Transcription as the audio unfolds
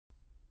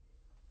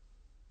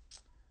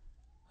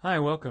Hi,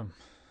 welcome.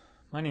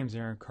 My name is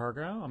Aaron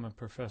Cargow. I'm a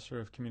professor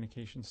of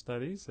communication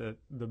studies at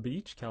The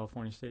Beach,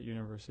 California State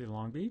University,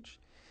 Long Beach.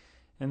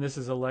 And this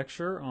is a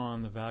lecture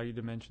on the value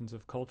dimensions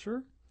of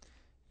culture.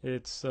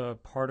 It's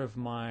part of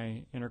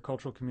my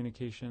intercultural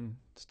communication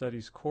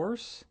studies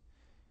course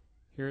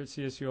here at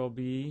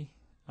CSULB,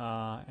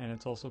 and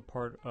it's also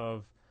part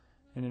of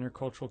an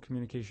intercultural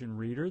communication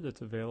reader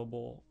that's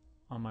available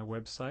on my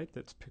website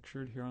that's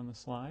pictured here on the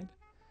slide.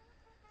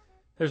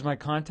 There's my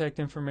contact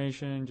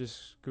information.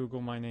 Just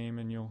Google my name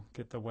and you'll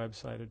get the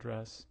website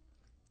address.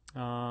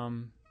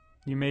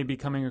 You may be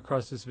coming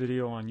across this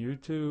video on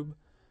YouTube,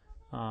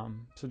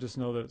 so just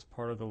know that it's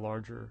part of the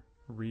larger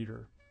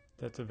reader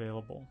that's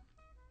available.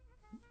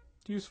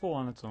 It's useful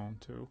on its own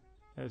too,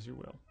 as you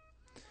will.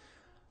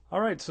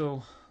 Alright,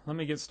 so let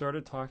me get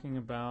started talking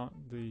about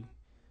the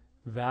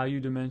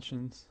value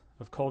dimensions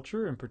of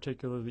culture, in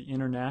particular the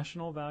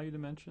international value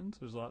dimensions.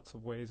 There's lots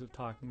of ways of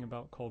talking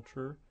about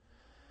culture.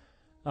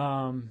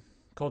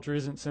 Culture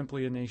isn't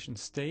simply a nation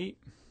state,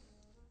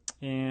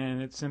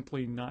 and it's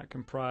simply not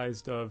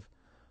comprised of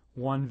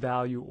one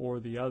value or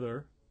the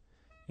other,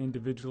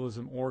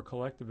 individualism or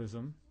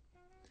collectivism.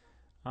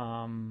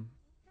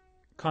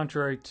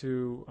 Contrary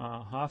to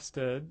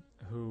Hofstede,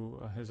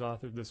 who has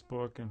authored this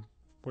book and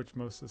which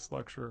most of this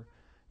lecture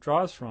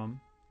draws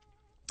from,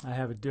 I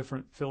have a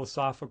different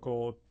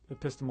philosophical,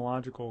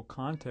 epistemological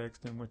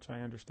context in which I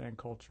understand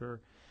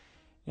culture.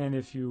 And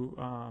if you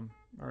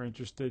are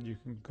interested, you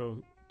can go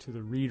to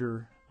the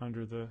reader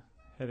under the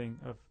heading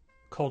of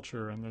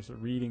culture, and there's a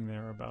reading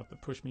there about the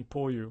push me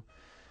pull you,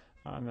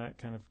 and that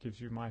kind of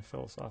gives you my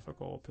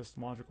philosophical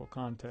epistemological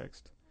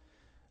context.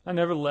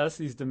 Nevertheless,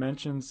 these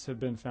dimensions have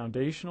been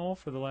foundational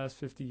for the last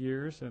 50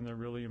 years, and they're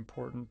really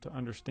important to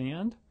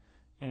understand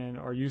and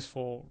are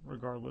useful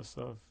regardless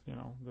of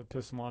the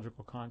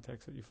epistemological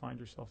context that you find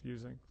yourself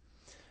using.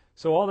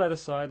 So all that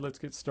aside, let's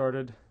get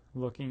started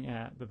looking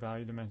at the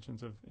value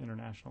dimensions of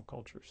international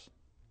cultures.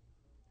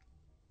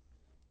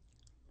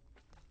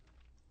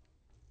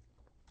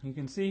 You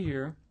can see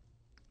here,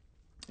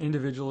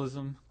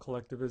 individualism,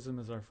 collectivism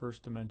is our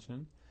first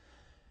dimension.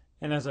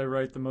 And as I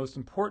write, the most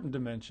important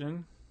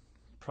dimension,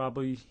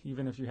 probably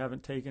even if you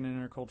haven't taken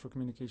an intercultural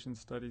communication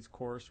studies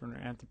course or an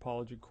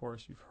anthropology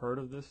course, you've heard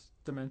of this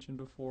dimension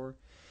before.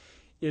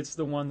 It's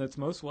the one that's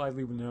most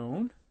widely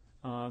known.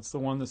 It's the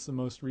one that's the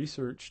most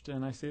researched.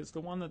 And I say it's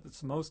the one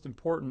that's most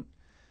important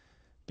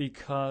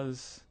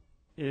because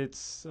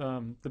it's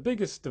the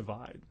biggest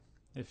divide,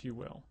 if you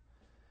will.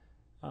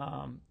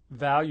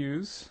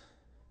 Values,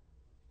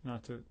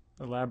 not to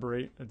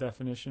elaborate a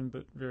definition,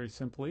 but very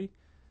simply,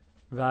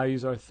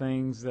 values are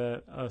things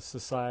that a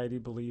society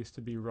believes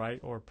to be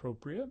right or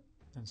appropriate.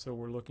 And so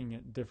we're looking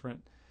at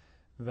different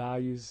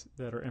values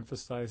that are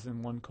emphasized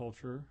in one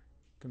culture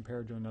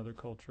compared to another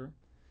culture.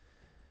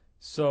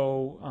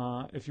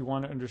 So if you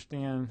want to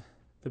understand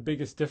the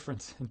biggest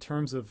difference in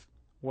terms of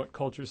what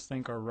cultures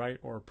think are right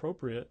or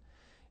appropriate,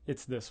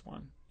 it's this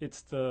one.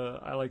 It's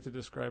I like to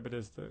describe it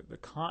as the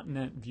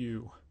continent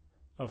view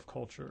of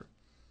culture.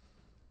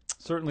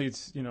 Certainly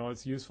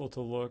it's useful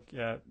to look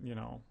at,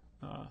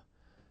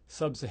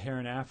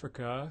 sub-Saharan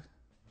Africa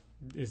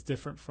is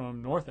different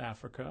from North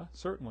Africa,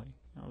 certainly.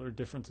 There are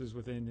differences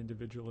within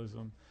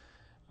individualism,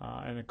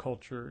 and a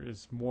culture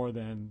is more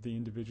than the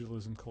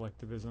individualism,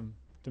 collectivism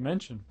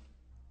dimension.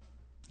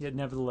 Yet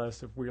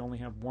nevertheless, if we only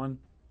have one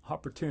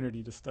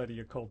opportunity to study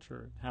a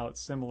culture, how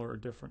it's similar or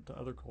different to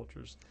other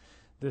cultures,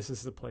 this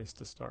is the place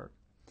to start.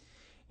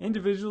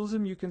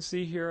 Individualism, you can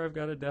see here, I've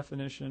got a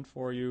definition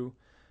for you.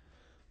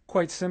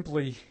 Quite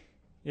simply,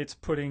 it's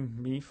putting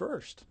me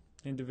first.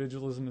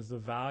 Individualism is the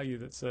value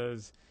that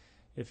says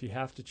if you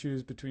have to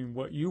choose between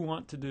what you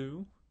want to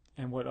do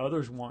and what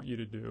others want you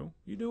to do,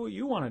 you do what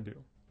you want to do.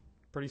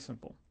 Pretty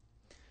simple.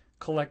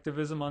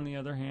 Collectivism, on the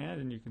other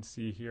hand, and you can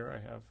see here I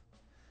have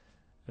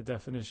a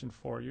definition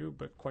for you,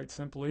 but quite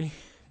simply, it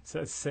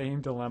says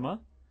same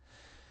dilemma.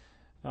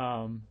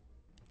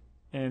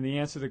 And the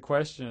answer to the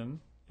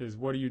question is,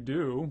 what do you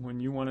do when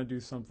you want to do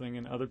something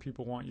and other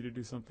people want you to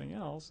do something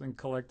else? In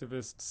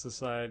collectivist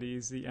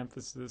societies, the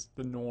emphasis,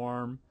 the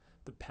norm,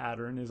 the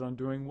pattern is on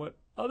doing what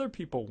other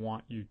people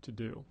want you to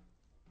do.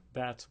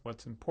 That's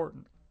what's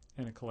important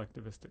in a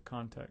collectivistic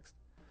context.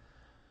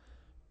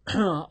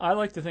 I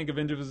like to think of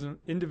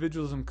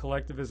individualism,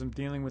 collectivism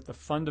dealing with the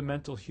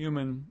fundamental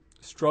human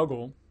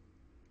struggle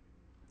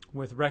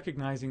with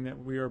recognizing that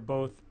we are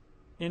both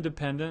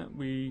independent.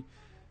 We,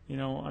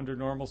 under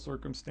normal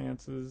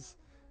circumstances,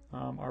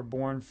 are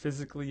born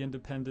physically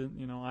independent.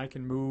 I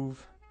can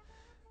move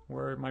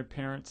where my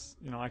parents,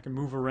 I can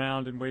move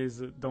around in ways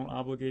that don't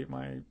obligate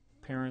my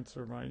parents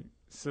or my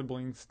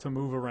siblings to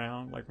move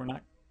around. Like, we're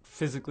not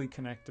physically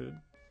connected.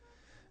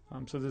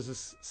 So there's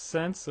this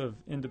sense of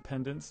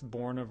independence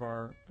born of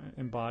our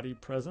embodied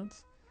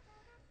presence.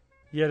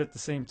 Yet at the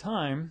same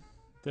time,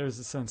 there's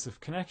a sense of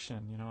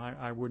connection.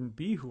 I wouldn't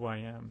be who I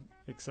am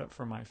except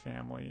for my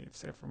family,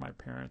 except for my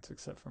parents,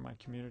 except for my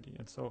community.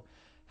 And so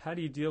how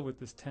do you deal with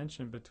this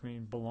tension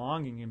between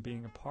belonging and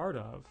being a part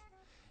of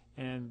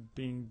and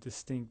being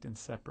distinct and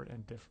separate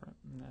and different.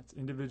 And that's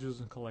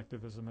individualism and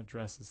collectivism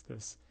addresses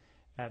this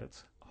at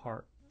its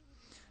heart.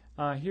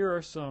 Here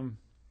are some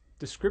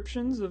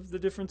descriptions of the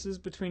differences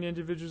between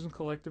individualism and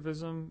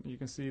collectivism. You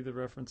can see the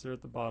reference there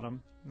at the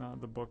bottom,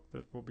 the book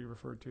that will be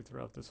referred to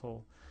throughout this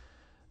whole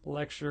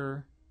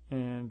lecture.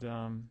 And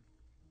I'm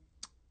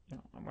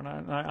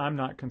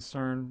not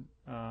concerned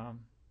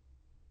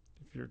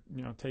if you're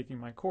taking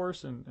my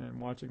course and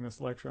watching this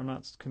lecture. I'm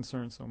not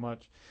concerned so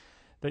much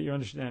that you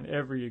understand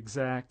every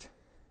exact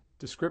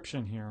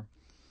description here.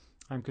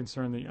 I'm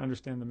concerned that you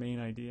understand the main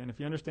idea. And if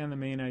you understand the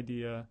main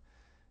idea,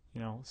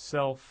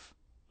 self,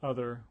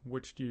 other,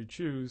 which do you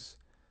choose,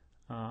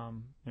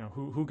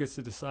 who gets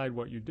to decide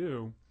what you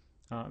do,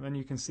 then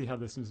you can see how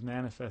this is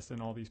manifest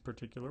in all these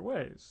particular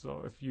ways.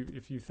 So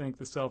if you think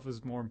the self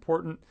is more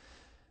important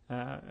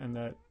and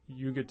that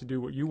you get to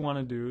do what you want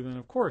to do, then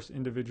of course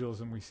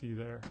individualism we see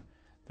there.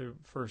 The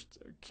first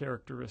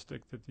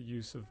characteristic that the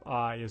use of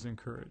I is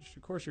encouraged.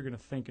 Of course you're going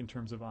to think in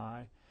terms of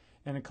I.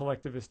 In a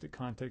collectivistic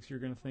context, you're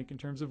going to think in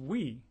terms of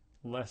we,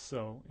 less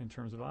so in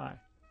terms of I.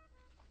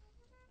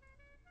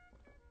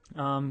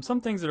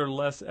 Some things that are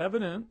less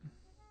evident,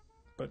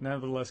 but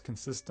nevertheless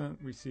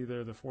consistent, we see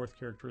there the fourth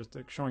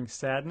characteristic. Showing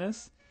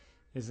sadness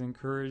is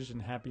encouraged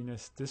and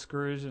happiness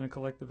discouraged in a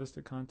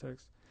collectivistic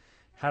context.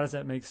 How does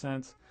that make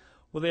sense?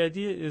 Well, the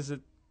idea is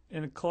that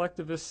in a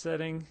collectivist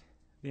setting,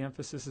 the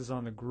emphasis is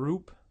on the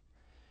group,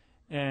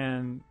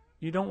 and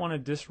you don't want to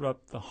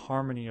disrupt the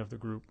harmony of the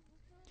group.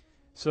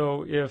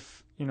 So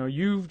if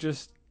you've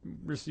just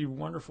received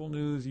wonderful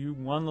news, you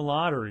won the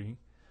lottery,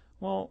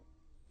 well,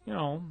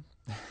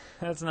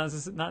 that's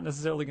not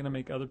necessarily going to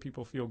make other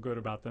people feel good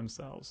about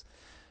themselves.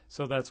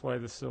 So that's why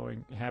the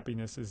showing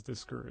happiness is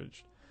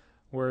discouraged.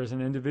 Whereas in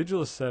an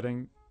individualist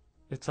setting,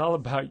 it's all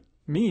about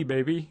me,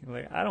 baby.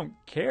 Like, I don't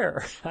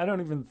care. I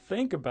don't even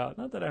think about,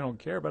 not that I don't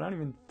care, but I don't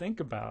even think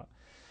about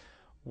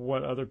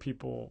what other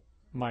people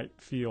might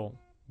feel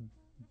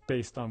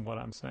based on what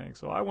I'm saying.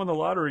 So I won the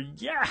lottery.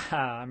 Yeah,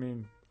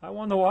 I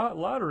won the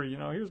lottery.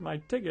 Here's my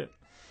ticket.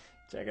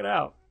 Check it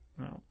out.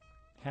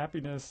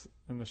 Happiness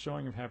and the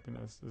showing of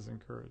happiness is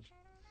encouraged.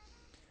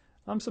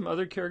 Some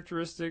other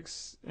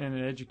characteristics in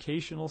an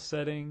educational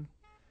setting.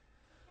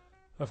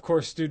 Of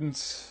course,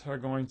 students are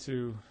going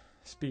to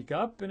speak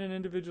up in an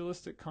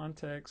individualistic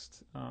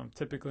context.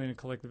 Typically in a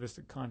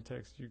collectivistic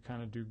context, you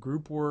kind of do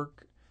group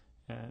work.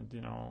 And,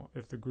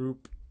 if the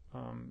group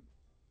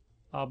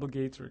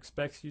obligates or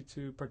expects you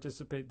to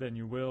participate, then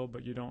you will,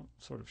 but you don't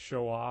sort of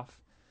show off.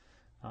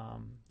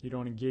 You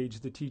don't engage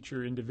the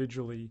teacher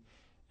individually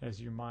as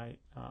you might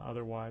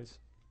otherwise.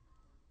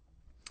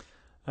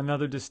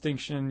 Another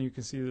distinction, you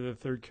can see the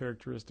third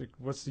characteristic.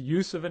 What's the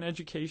use of an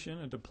education,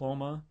 a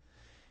diploma?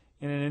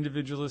 In an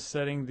individualist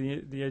setting,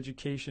 the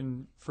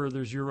education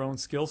furthers your own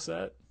skill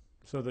set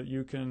so that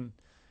you can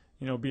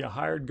be a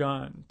hired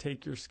gun,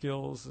 take your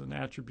skills and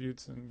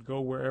attributes and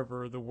go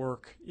wherever the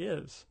work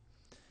is.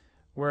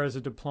 Whereas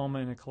a diploma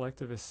in a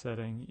collectivist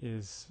setting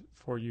is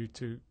for you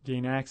to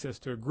gain access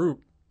to a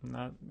group.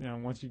 Not,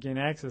 once you gain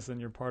access, then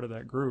you're part of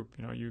that group.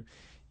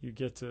 You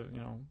get to,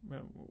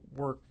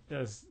 work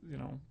as,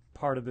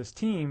 part of this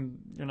team.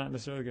 You're not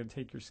necessarily going to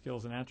take your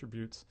skills and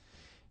attributes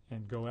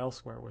and go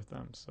elsewhere with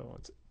them. So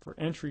it's for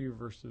entry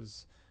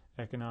versus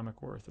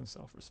economic worth and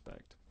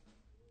self-respect.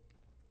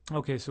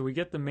 Okay, so we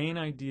get the main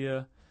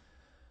idea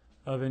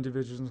of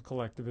individualism and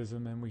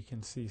collectivism, and we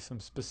can see some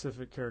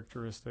specific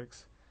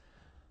characteristics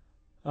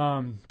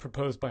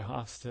proposed by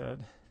Hofstede.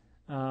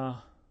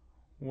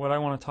 What I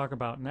want to talk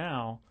about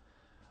now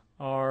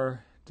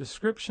are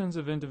descriptions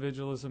of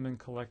individualism and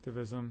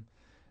collectivism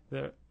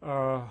that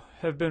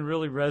have been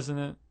really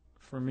resonant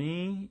for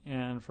me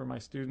and for my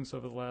students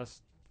over the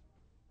last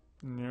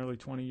nearly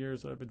 20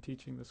 years that I've been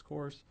teaching this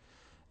course.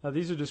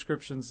 These are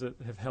descriptions that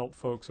have helped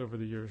folks over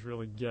the years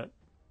really get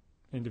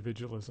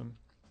individualism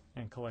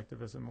and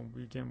collectivism. We'll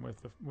begin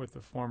with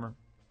the former.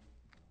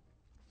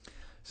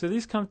 So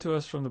these come to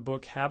us from the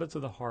book Habits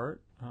of the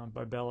Heart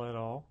by Bella et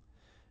al.,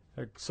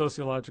 a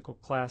sociological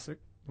classic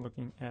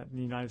looking at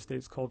the United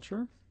States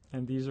culture,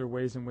 and these are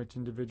ways in which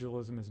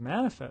individualism is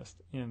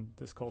manifest in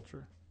this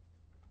culture.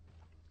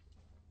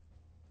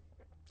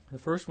 The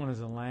first one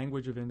is a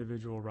language of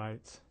individual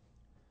rights.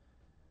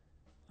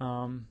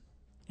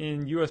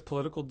 In U.S.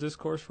 political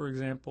discourse, for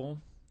example,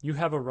 you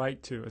have a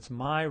right to. It's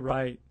my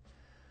right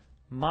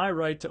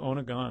to own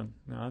a gun.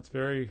 Now, that's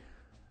very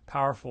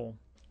powerful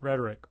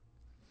rhetoric.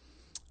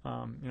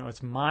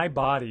 It's my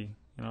body,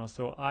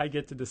 so I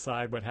get to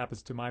decide what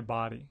happens to my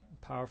body.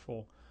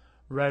 Powerful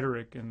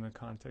rhetoric in the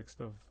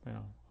context of,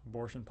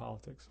 abortion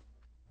politics.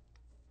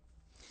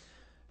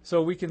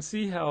 So we can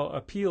see how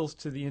appeals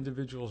to the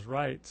individual's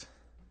rights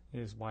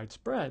is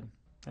widespread,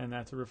 and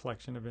that's a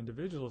reflection of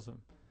individualism.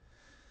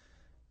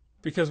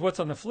 Because what's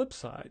on the flip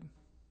side?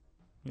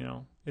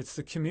 It's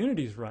the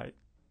community's right.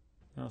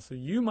 So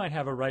you might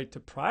have a right to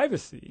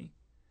privacy,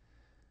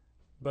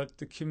 but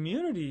the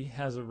community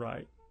has a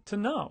right to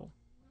know.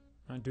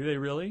 Do they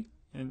really?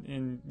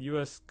 In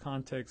U.S.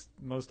 context,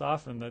 most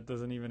often that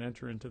doesn't even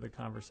enter into the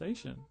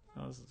conversation.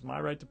 This is my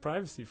right to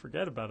privacy.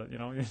 Forget about it.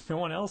 No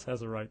one else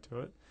has a right to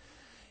it.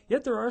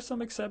 Yet there are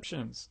some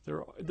exceptions.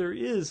 There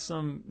is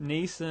some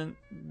nascent,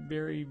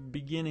 very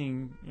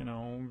beginning,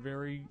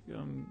 very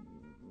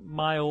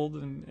mild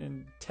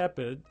and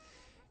tepid,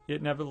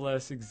 yet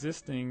nevertheless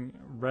existing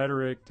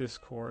rhetoric,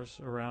 discourse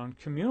around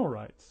communal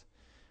rights.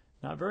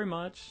 Not very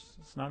much.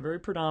 It's not very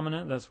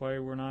predominant. That's why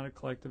we're not a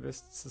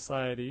collectivist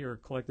society, or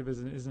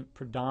collectivism isn't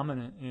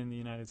predominant in the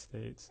United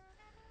States.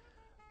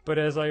 But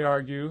as I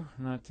argue,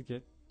 not to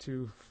get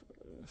too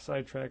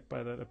sidetracked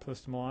by that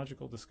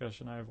epistemological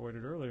discussion I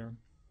avoided earlier,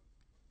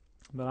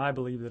 but I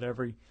believe that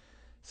every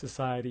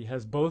society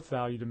has both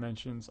value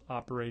dimensions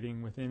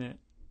operating within it,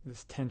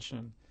 this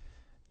tension.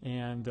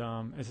 And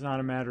it's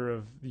not a matter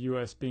of the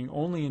U.S. being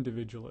only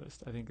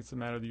individualist. I think it's a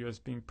matter of the U.S.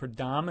 being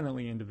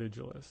predominantly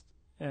individualist,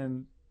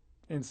 and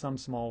in some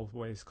small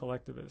ways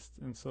collectivist.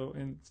 And so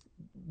in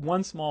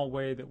one small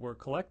way that we're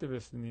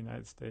collectivist in the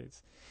United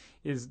States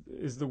is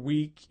the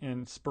weak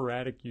and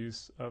sporadic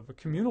use of a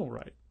communal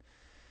right.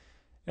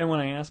 And when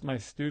I ask my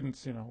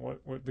students,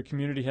 what the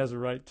community has a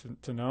right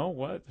to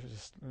know,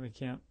 they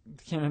can't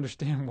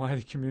understand why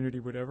the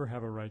community would ever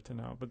have a right to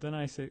know. But then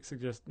I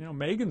suggest,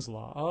 Megan's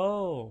Law.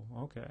 Oh,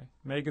 okay.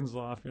 Megan's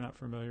Law, if you're not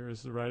familiar,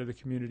 is the right of the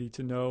community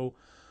to know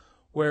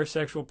where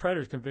sexual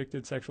predators,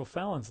 convicted sexual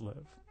felons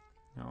live.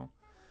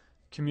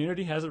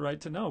 Community has a right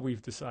to know,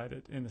 we've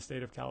decided, in the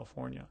state of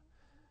California.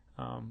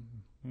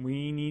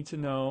 We need to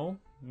know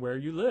where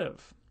you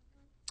live.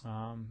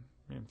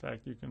 In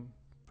fact, you can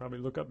probably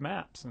look up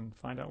maps and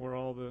find out where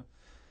all the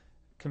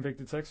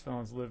convicted sex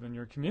felons live in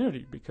your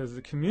community, because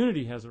the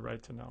community has a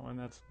right to know, and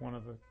that's one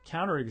of the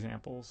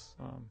counterexamples,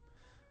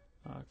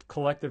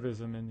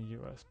 collectivism in the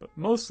U.S., but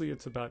mostly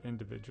it's about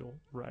individual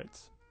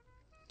rights.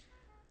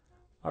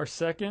 Our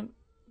second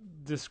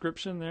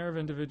description there of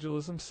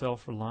individualism,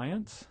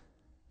 self-reliance.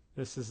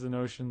 This is the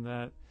notion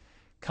that,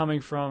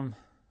 coming from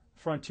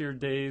frontier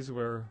days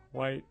where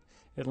white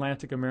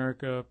Atlantic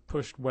America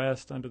pushed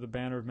west under the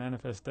banner of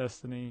manifest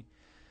destiny,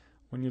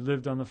 when you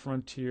lived on the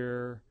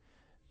frontier,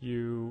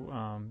 you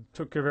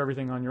took care of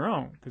everything on your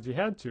own because you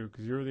had to,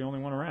 because you were the only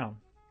one around.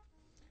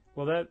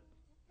 Well, that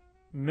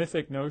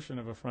mythic notion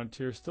of a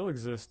frontier still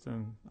exists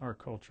in our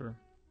culture.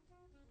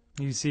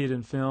 You see it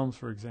in films,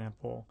 for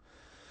example.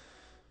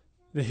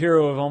 The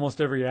hero of almost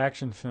every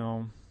action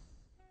film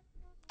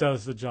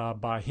does the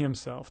job by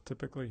himself,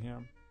 typically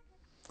him.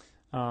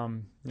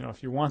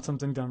 If you want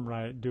something done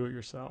right, do it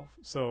yourself.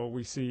 So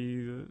we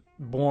see the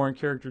Bourne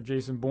character,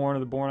 Jason Bourne, of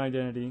the Bourne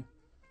Identity.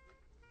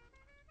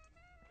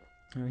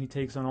 He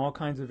takes on all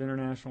kinds of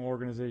international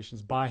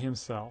organizations by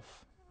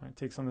himself. Right?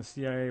 Takes on the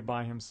CIA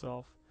by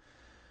himself.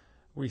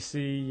 We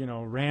see,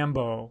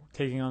 Rambo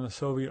taking on the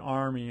Soviet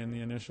army in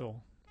the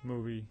initial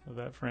movie of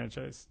that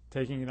franchise,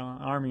 taking an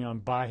army on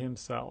by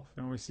himself.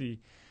 And we see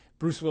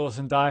Bruce Willis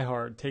in Die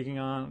Hard taking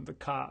on the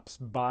cops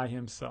by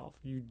himself.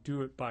 You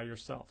do it by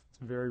yourself.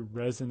 It's a very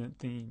resonant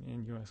theme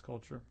in U.S.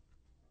 culture.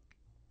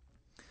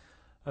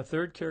 A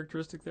third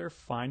characteristic there,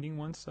 finding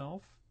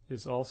oneself,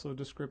 is also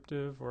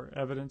descriptive or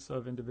evidence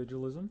of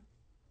individualism.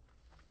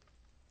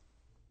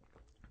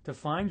 To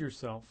find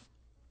yourself,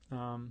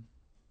 I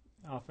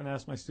often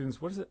ask my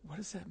students, what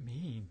does that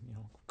mean?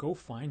 Go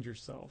find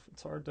yourself.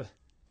 It's hard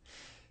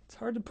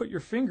to put your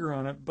finger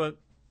on it, but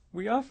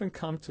we often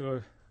come to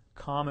a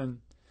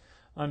common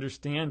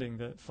understanding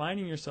that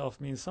finding yourself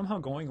means somehow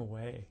going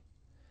away.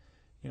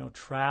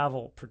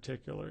 Travel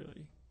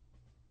particularly.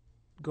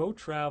 Go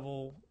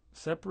travel,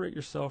 separate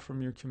yourself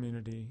from your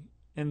community,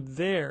 and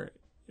there,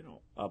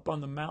 up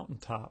on the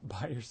mountaintop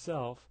by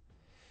yourself,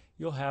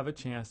 you'll have a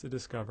chance to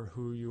discover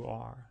who you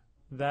are.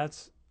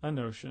 That's a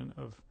notion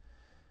of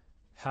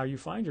how you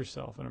find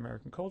yourself in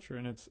American culture,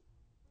 and it's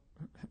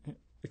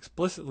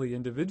explicitly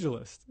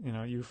individualist.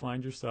 You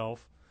find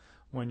yourself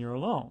when you're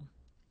alone.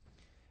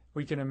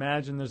 We can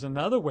imagine there's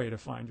another way to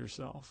find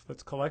yourself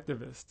that's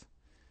collectivist,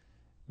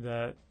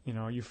 that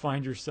you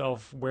find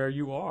yourself where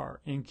you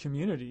are in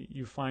community.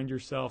 You find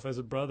yourself as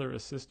a brother, a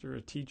sister,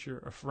 a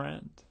teacher, a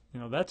friend.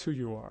 That's who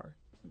you are.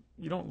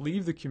 You don't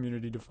leave the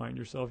community to find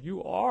yourself.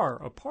 You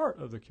are a part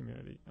of the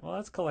community. Well,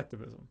 that's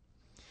collectivism.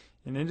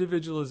 In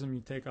individualism,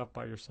 you take off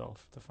by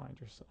yourself to find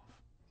yourself.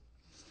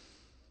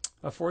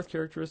 A fourth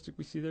characteristic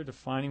we see there,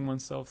 defining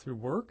oneself through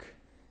work,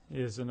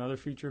 is another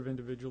feature of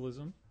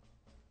individualism.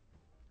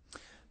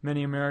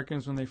 Many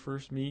Americans, when they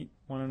first meet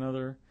one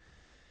another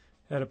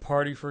at a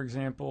party, for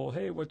example,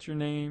 hey, what's your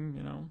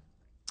name?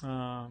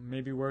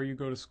 Maybe where you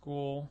go to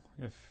school,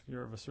 if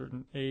you're of a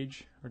certain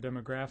age or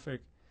demographic.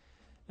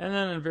 And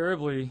then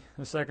invariably,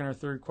 the second or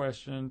third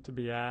question to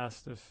be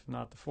asked, if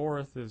not the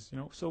fourth, is,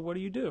 so what do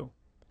you do?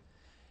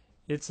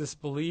 It's this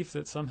belief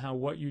that somehow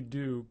what you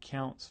do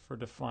counts for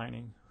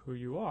defining who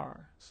you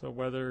are. So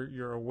whether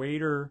you're a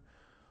waiter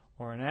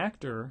or an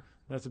actor,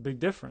 that's a big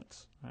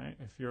difference, right?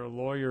 If you're a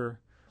lawyer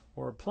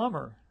or a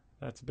plumber,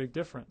 that's a big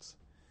difference,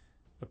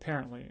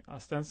 apparently,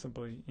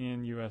 ostensibly,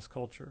 in U.S.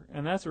 culture.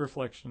 And that's a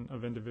reflection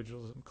of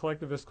individualism.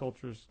 Collectivist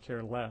cultures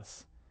care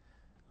less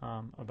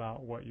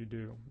about what you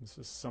do. It's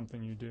just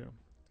something you do.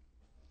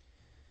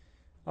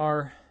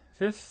 Our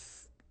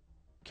fifth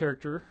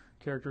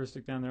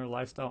characteristic down there,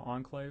 lifestyle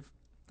enclave,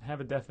 I have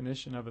a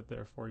definition of it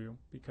there for you,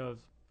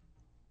 because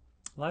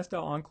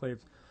lifestyle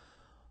enclaves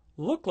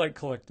look like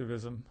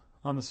collectivism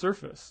on the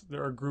surface.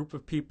 They're a group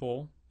of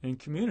people in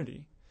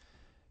community,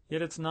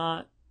 yet it's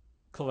not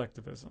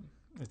collectivism.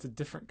 It's a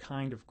different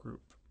kind of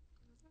group.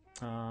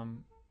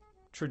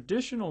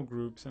 Traditional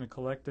groups in a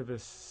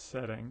collectivist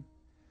setting,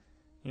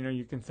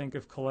 you can think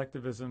of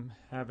collectivism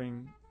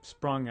having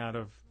sprung out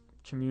of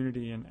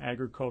community and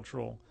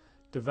agricultural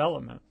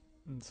development.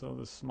 And so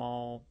the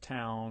small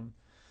town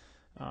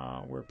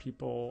where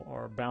people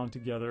are bound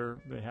together,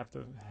 they have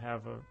to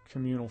have a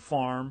communal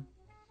farm.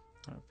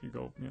 If you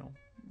go,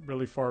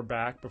 really far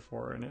back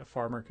before a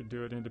farmer could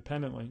do it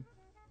independently,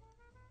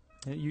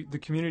 the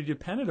community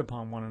depended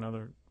upon one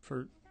another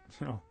for,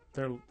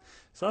 their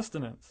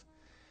sustenance.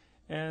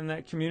 And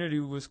that community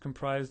was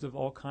comprised of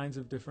all kinds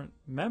of different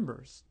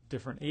members,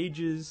 different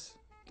ages,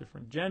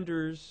 different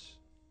genders,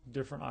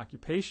 different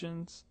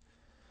occupations.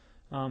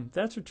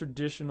 That's a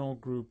traditional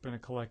group in a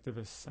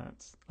collectivist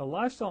sense. A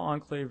lifestyle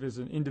enclave is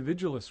an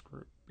individualist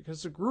group, because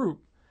it's a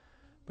group,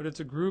 but it's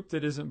a group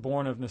that isn't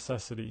born of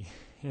necessity.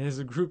 It is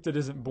a group that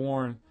isn't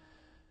born,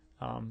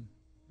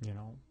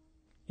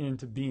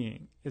 into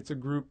being. It's a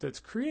group that's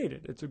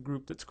created. It's a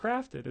group that's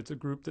crafted. It's a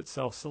group that's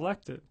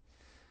self-selected.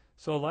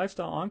 So a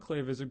lifestyle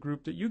enclave is a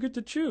group that you get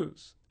to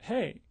choose.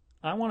 Hey,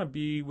 I want to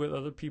be with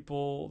other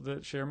people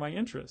that share my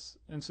interests.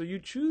 And so you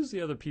choose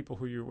the other people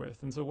who you're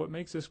with. And so what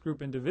makes this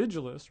group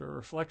individualist, or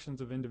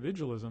reflections of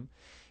individualism,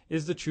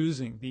 is the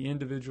choosing, the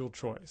individual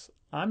choice.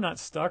 I'm not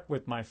stuck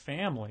with my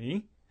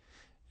family,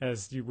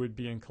 as you would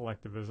be in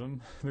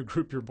collectivism, the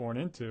group you're born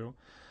into.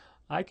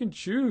 I can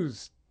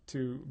choose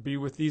to be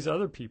with these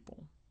other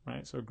people,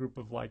 right? So a group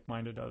of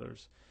like-minded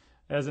others.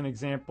 As an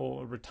example,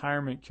 a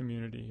retirement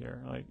community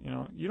here.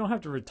 You don't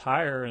have to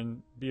retire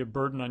and be a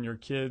burden on your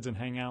kids and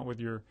hang out with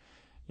your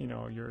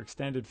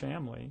extended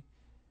family.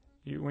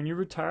 When you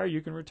retire,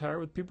 you can retire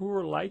with people who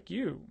are like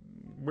you,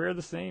 wear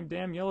the same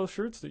damn yellow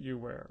shirts that you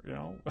wear.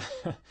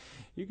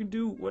 You can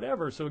do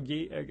whatever. So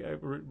a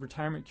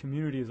retirement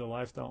community is a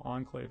lifestyle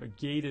enclave. A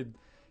gated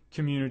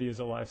community is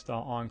a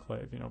lifestyle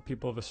enclave.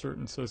 People of a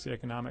certain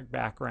socioeconomic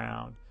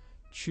background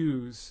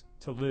choose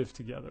to live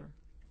together.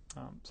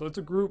 So it's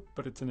a group,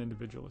 but it's an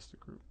individualistic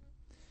group.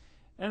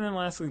 And then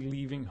lastly,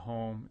 leaving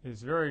home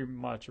is very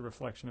much a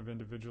reflection of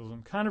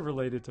individualism, kind of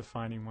related to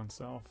finding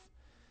oneself.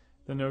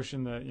 The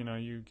notion that,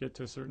 you get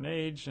to a certain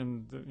age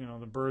and,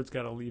 the bird's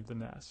got to leave the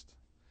nest.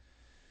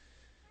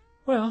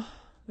 Well,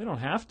 they don't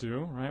have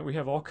to, right? We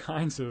have all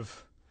kinds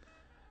of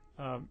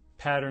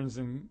patterns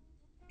and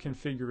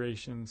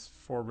configurations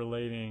for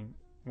relating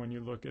when you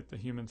look at the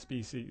human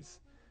species.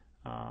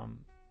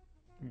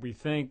 We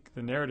think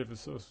the narrative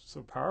is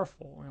so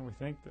powerful, and we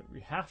think that we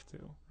have to,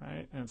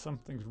 right? And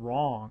something's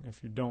wrong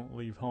if you don't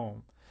leave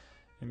home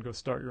and go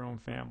start your own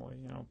family.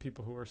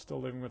 People who are still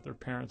living with their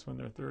parents when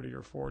they're 30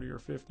 or 40 or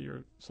 50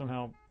 are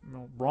somehow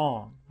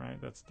wrong, right?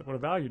 That's what a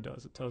value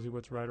does. It tells you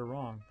what's right or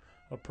wrong,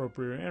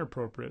 appropriate or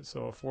inappropriate.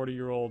 So a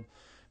 40-year-old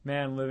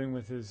man living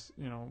with his,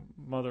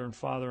 mother and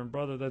father and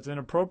brother, that's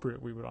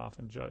inappropriate, we would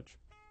often judge.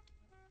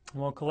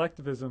 Well,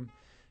 collectivism,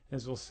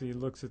 as we'll see,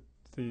 looks at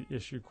the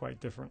issue quite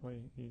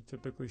differently. You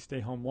typically stay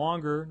home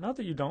longer, not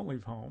that you don't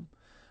leave home,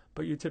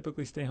 but you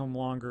typically stay home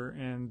longer,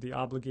 and the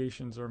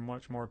obligations are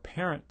much more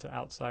apparent to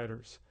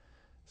outsiders.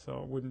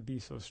 So it wouldn't be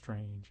so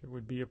strange. It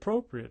would be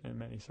appropriate in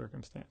many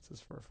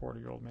circumstances for a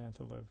 40-year-old man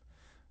to live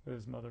with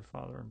his mother,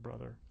 father, and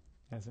brother,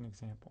 as an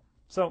example.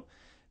 So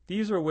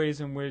these are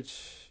ways in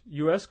which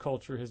U.S.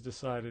 culture has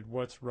decided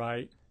what's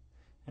right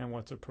and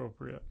what's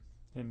appropriate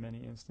in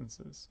many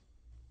instances.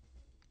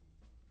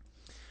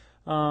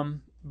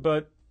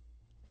 But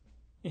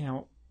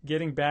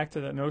getting back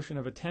to that notion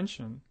of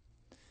attention,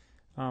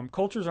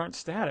 cultures aren't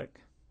static,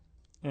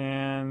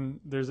 and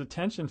there's a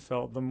tension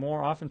felt. The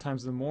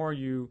more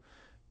you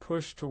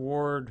push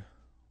toward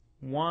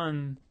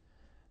one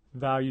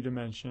value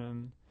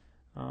dimension,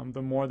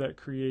 the more that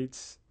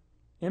creates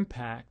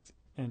impact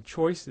and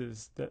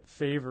choices that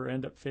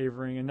end up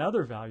favoring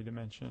another value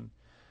dimension.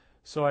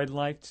 So I'd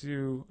like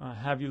to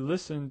have you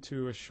listen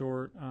to a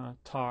short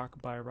talk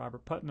by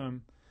Robert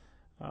Putnam,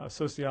 a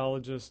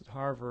sociologist at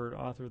Harvard,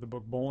 author of the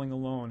book Bowling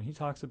Alone. He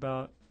talks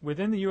about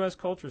within the U.S.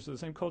 culture, so the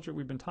same culture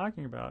we've been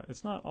talking about,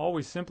 it's not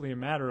always simply a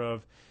matter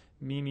of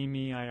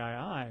me,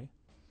 I.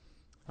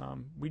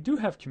 We do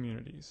have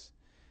communities,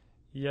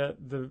 yet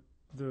the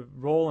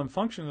role and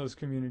function of those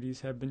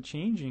communities have been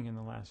changing in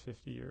the last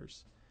 50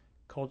 years.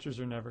 Cultures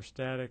are never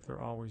static.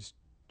 They're always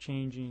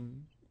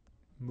changing,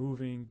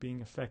 moving,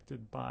 being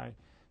affected by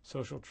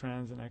social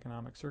trends and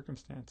economic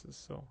circumstances.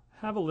 So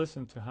have a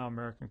listen to how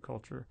American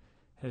culture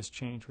has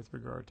changed with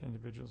regard to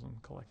individualism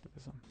and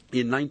collectivism.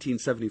 In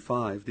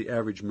 1975, the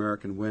average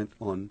American went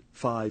on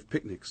 5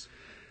 picnics.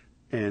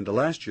 And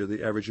last year,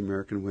 the average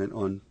American went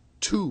on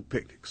 2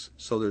 picnics.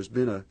 So there's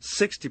been a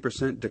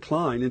 60%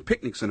 decline in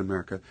picnics in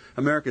America.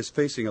 America is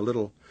facing a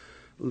little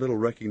little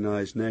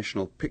recognized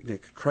national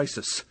picnic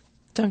crisis.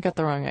 Don't get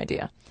the wrong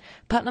idea.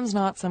 Putnam's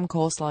not some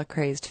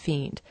coleslaw-crazed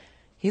fiend.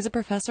 He's a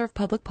professor of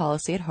public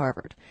policy at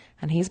Harvard,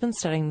 and he's been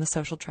studying the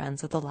social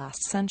trends of the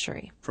last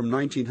century. From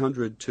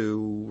 1900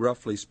 to,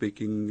 roughly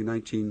speaking,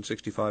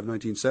 1965,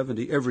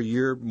 1970, every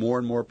year more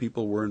and more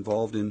people were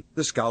involved in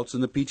the Scouts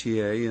and the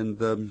PTA and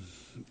the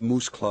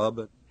Moose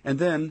Club. And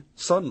then,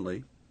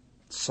 suddenly,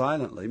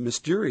 silently,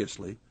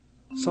 mysteriously,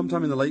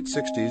 sometime in the late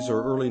 60s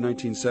or early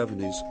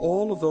 1970s,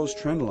 all of those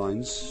trend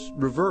lines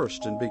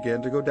reversed and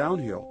began to go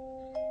downhill.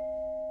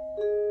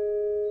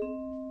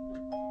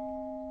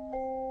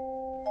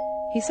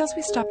 He says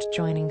we stopped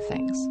joining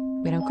things.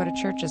 We don't go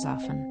to church as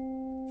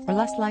often. We're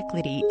less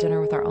likely to eat dinner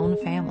with our own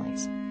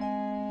families.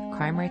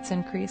 Crime rates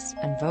increase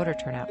and voter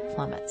turnout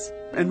plummets.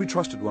 And we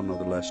trusted one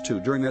another less, too.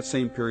 During that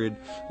same period,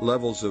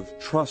 levels of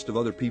trust of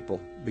other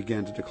people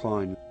began to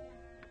decline.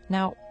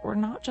 Now, we're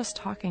not just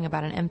talking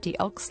about an empty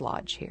Elks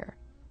Lodge here.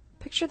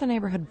 Picture the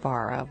neighborhood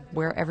bar, a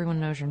where everyone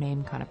knows your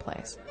name kind of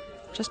place.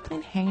 Just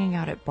plain hanging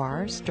out at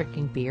bars,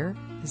 drinking beer,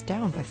 is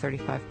down by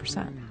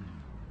 35%.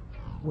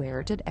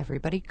 Where did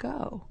everybody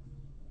go?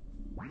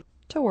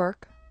 To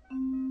work.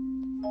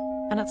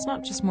 And it's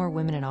not just more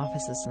women in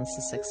offices since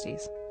the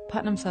 60s.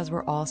 Putnam says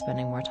we're all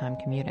spending more time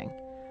commuting.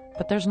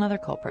 But there's another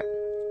culprit.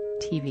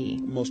 TV.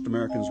 Most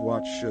Americans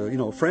watch,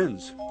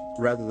 Friends,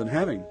 rather than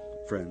having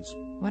friends.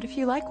 What if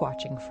you like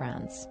watching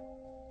Friends?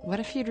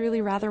 What if you'd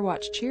really rather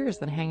watch Cheers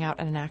than hang out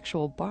at an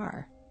actual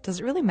bar? Does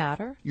it really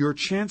matter? Your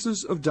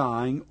chances of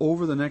dying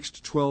over the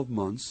next 12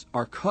 months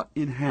are cut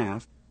in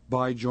half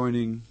by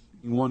joining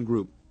one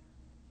group.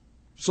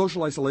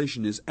 Social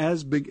isolation is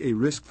as big a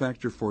risk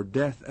factor for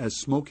death as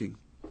smoking.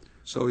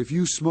 So if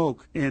you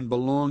smoke and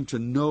belong to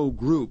no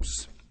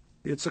groups,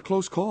 it's a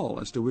close call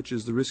as to which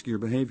is the riskier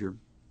behavior.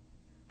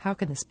 How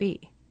can this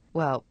be?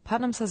 Well,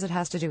 Putnam says it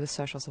has to do with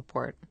social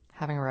support,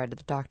 having a ride to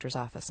the doctor's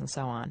office and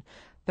so on.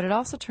 But it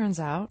also turns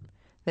out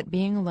that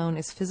being alone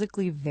is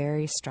physically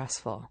very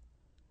stressful.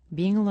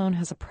 Being alone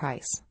has a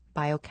price,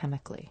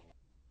 biochemically.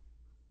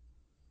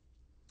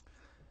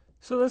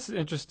 So that's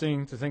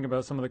interesting to think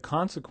about some of the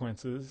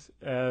consequences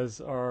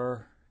as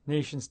our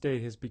nation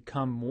state has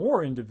become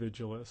more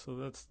individualist. So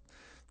that's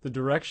the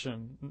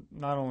direction,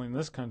 not only in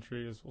this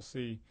country, as we'll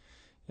see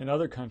in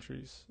other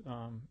countries.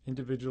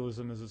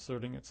 Individualism is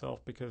asserting itself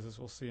because, as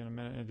we'll see in a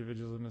minute,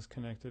 individualism is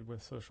connected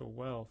with social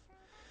wealth.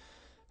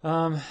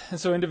 And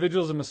so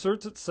individualism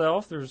asserts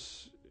itself.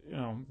 There's,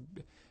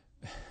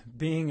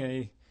 being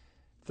a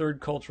third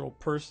cultural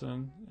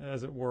person,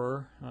 as it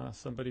were,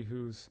 somebody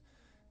who's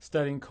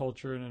studying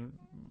culture and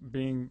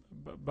being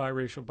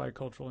biracial,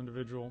 bicultural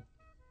individual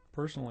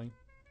personally.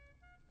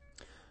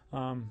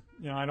 I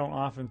don't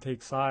often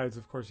take sides.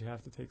 Of course, you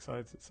have to take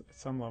sides at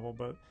some level,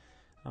 but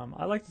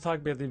I like to talk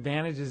about the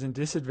advantages and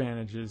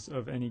disadvantages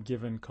of any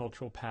given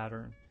cultural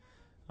pattern.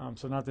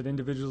 So not that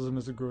individualism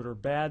is a good or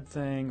bad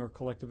thing, or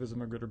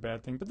collectivism a good or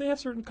bad thing, but they have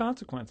certain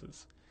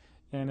consequences.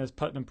 And as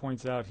Putnam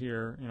points out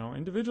here,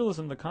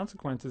 individualism, the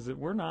consequence is that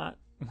we're not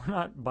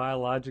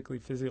biologically,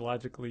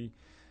 physiologically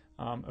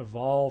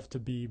evolved to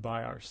be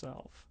by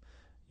ourselves.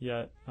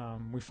 Yet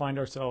we find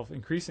ourselves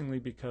increasingly,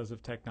 because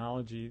of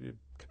technology, the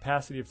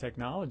capacity of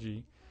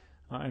technology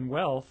and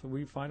wealth,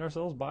 we find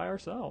ourselves by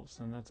ourselves,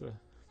 and that's a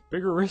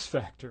bigger risk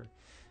factor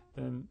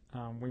than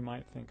we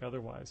might think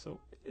otherwise. So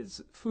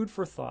it's food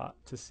for thought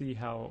to see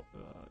how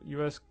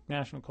U.S.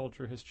 national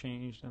culture has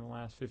changed in the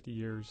last 50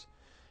 years,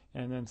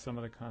 and then some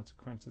of the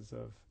consequences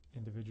of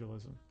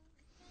individualism.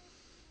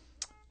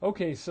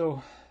 Okay,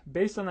 so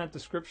based on that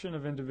description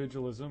of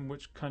individualism,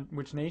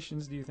 which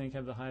nations do you think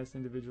have the highest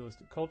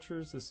individualistic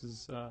cultures? This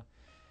is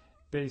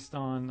based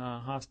on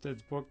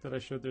Hofstede's book that I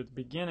showed there at the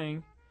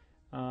beginning,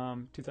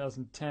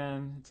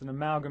 2010. It's an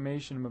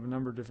amalgamation of a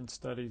number of different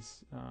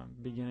studies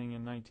beginning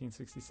in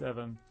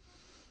 1967,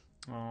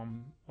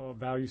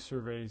 value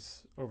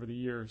surveys over the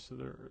years.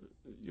 So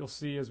you'll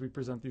see as we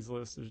present these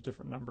lists, there's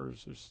different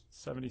numbers. There's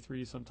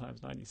 73,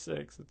 sometimes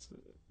 96. If you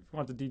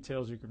want the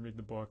details, you can read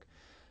the book.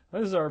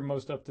 This is our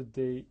most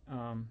up-to-date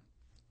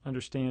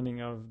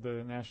understanding of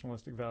the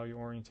nationalistic value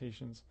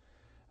orientations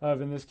of,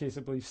 in this case,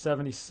 I believe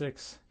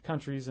 76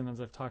 countries. And as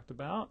I've talked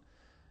about,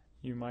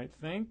 you might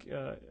think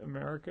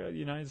America, the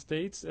United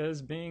States,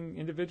 as being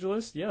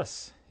individualist.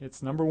 Yes,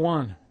 it's number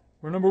one.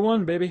 We're number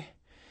one, baby.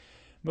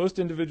 Most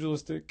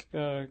individualistic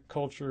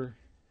culture,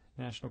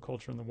 national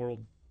culture in the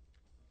world.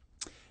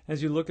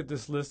 As you look at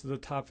this list of the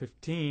top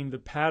 15, the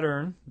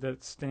pattern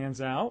that stands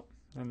out,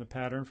 and the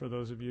pattern, for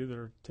those of you that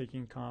are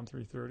taking COM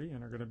 330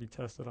 and are going to be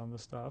tested on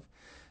this stuff,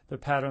 the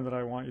pattern that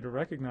I want you to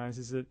recognize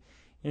is that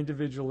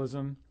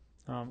individualism,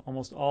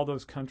 almost all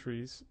those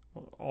countries,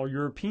 all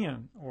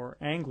European or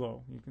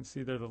Anglo, you can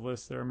see there the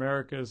list there,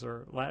 Americas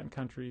or Latin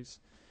countries,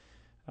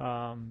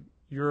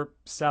 Europe,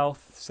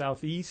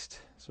 Southeast,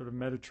 sort of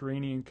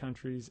Mediterranean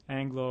countries,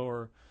 Anglo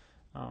or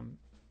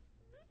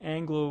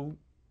Anglo,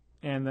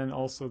 and then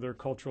also their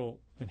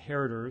cultural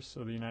inheritors.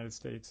 So the United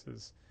States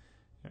is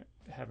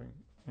having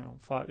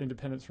fought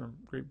independence from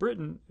Great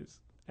Britain,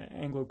 is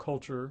Anglo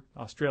culture.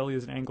 Australia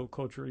is an Anglo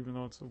culture, even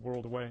though it's a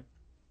world away.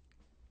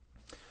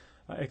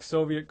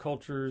 ex-Soviet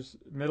cultures,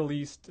 Middle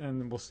East,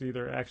 and we'll see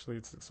there actually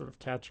it's a sort of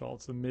catch-all.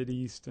 It's the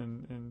Mid-East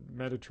and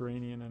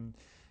Mediterranean and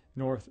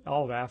North,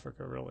 all of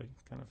Africa really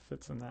kind of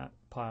fits in that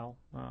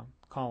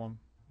column.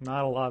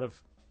 Not a lot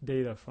of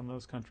data from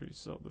those countries,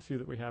 so the few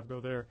that we have go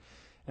there.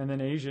 And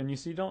then Asia, and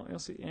you'll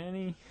see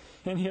any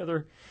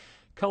other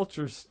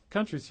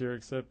countries here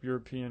except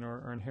European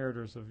or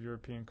inheritors of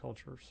European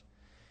cultures.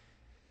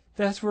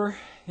 That's where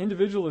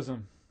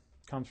individualism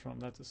comes from.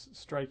 That's a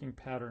striking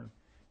pattern,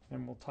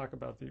 and we'll talk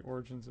about the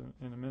origins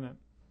in a minute.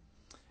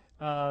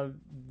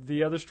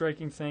 The other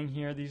striking thing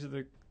here, these are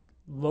the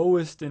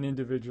lowest in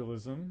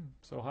individualism.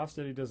 So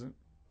Hofstede doesn't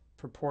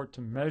purport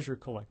to measure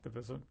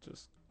collectivism,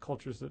 just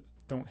cultures that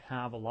don't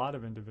have a lot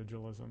of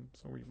individualism.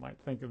 So we might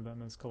think of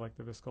them as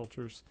collectivist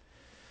cultures.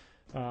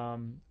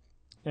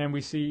 And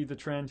we see the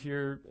trend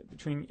here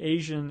between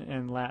Asian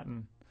and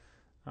Latin.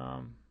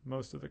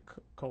 Most of the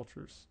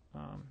cultures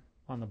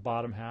on the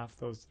bottom half,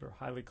 those that are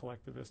highly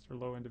collectivist or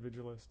low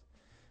individualist.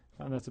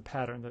 And that's a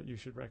pattern that you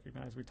should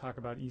recognize. We talk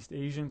about East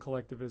Asian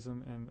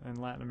collectivism and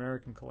Latin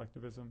American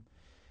collectivism.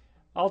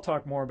 I'll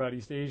talk more about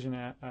East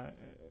Asian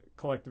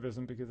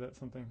collectivism because that's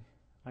something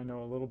I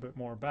know a little bit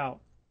more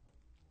about.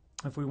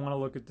 If we want to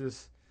look at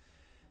this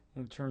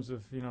in terms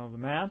of the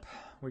map,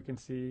 we can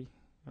see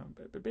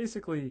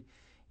basically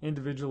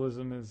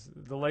individualism is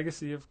the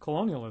legacy of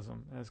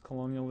colonialism. As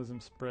colonialism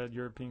spread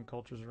European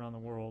cultures around the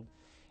world,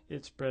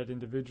 it spread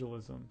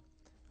individualism.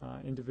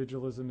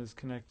 Individualism is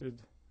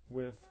connected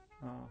with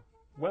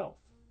wealth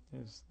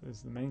is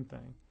the main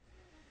thing.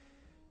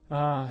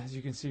 As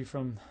you can see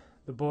from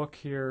the book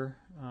here,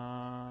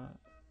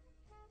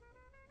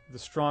 the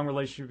strong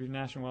relationship between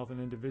national wealth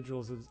and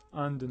individuals is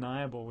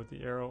undeniable with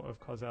the arrow of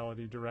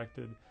causality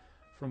directed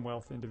from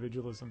wealth to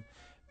individualism.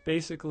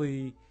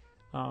 Basically,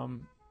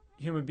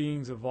 human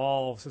beings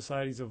evolved,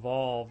 societies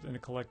evolved in a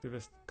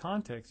collectivist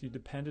context. You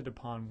depended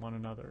upon one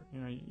another.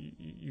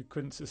 You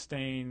couldn't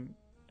sustain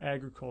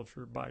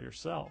agriculture by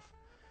yourself.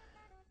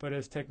 But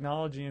as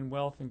technology and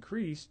wealth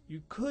increased,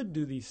 you could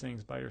do these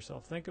things by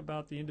yourself. Think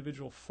about the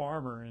individual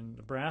farmer in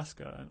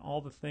Nebraska and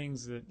all the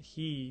things that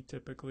he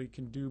typically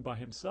can do by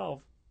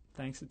himself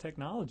thanks to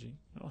technology.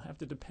 You don't have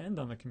to depend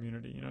on the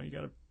community. You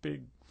got a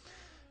big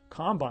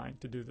combine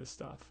to do this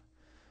stuff.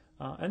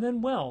 And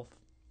then wealth.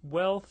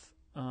 Wealth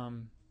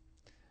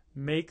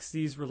makes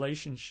these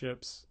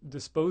relationships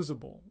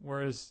disposable.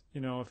 Whereas,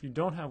 if you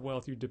don't have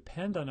wealth, you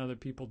depend on other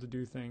people to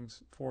do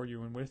things for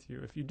you and with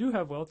you. If you do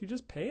have wealth, you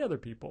just pay other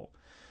people.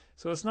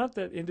 So it's not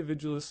that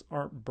individualists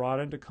aren't brought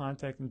into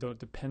contact and don't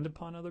depend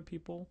upon other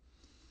people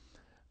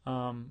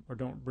or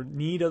don't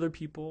need other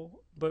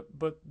people, but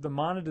the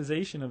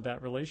monetization of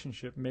that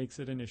relationship makes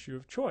it an issue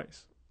of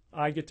choice.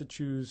 I get to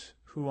choose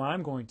who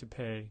I'm going to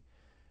pay,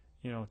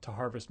 to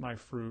harvest my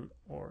fruit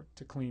or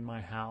to clean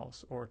my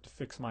house or to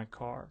fix my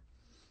car.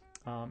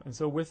 And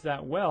so with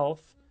that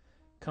wealth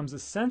comes a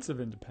sense of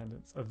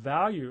independence, a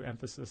value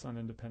emphasis on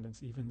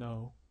independence, even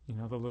though,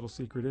 the little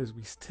secret is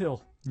we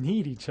still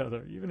need each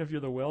other. Even if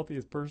you're the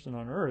wealthiest person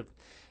on earth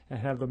and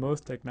have the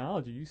most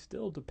technology, you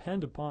still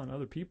depend upon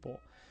other people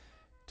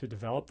to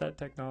develop that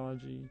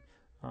technology,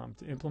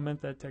 to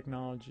implement that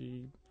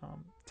technology,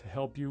 to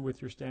help you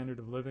with your standard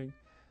of living.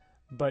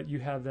 But you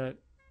have that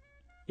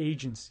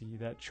agency,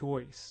 that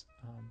choice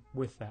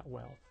with that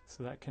wealth.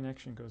 So that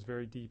connection goes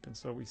very deep. And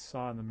so we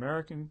saw in the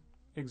American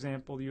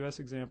example, the U.S.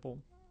 example,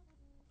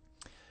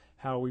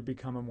 how we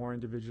become a more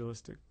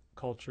individualistic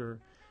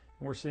culture.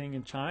 And we're seeing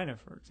in China,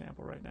 for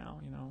example, right now,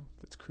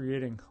 it's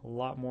creating a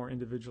lot more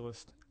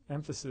individualist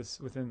emphasis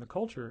within the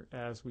culture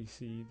as we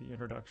see the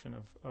introduction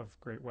of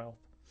great wealth.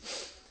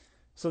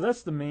 So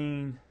that's the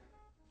main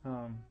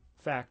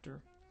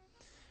factor.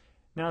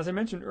 Now, as I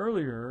mentioned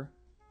earlier,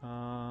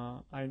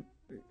 I'm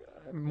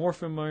more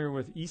familiar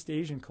with East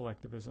Asian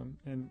collectivism,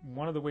 and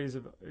one of the ways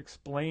of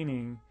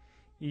explaining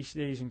East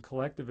Asian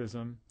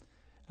collectivism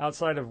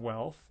outside of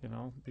wealth,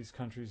 these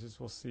countries, as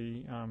we'll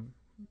see,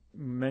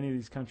 many of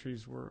these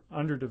countries were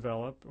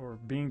underdeveloped or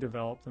being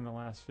developed in the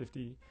last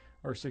 50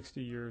 or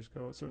 60 years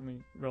ago,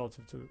 certainly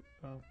relative to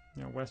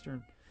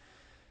Western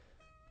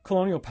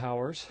colonial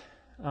powers.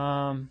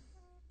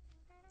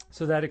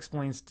 So that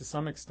explains to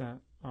some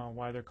extent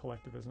why they're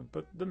collectivism.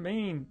 But the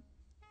main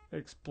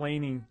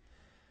explaining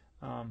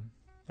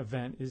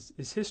event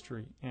is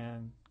history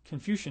and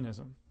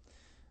Confucianism.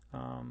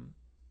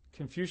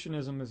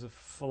 Confucianism is a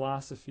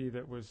philosophy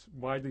that was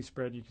widely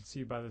spread, you can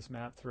see by this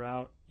map,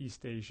 throughout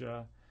East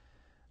Asia,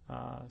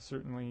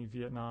 certainly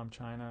Vietnam,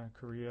 China,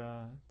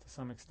 Korea, to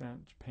some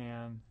extent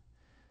Japan.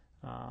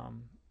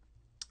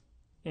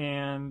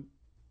 And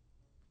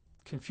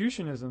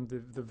Confucianism,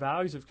 the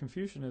values of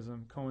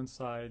Confucianism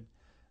coincide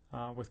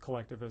with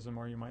collectivism,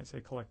 or you might say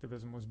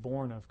collectivism was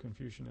born of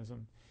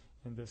Confucianism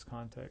in this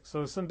context.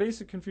 So some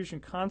basic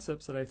Confucian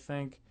concepts that I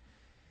think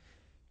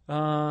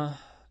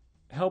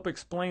help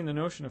explain the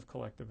notion of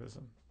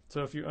collectivism.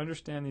 So if you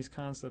understand these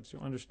concepts,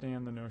 you'll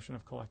understand the notion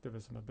of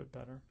collectivism a bit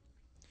better.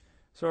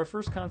 So our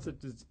first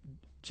concept is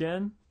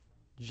Gen,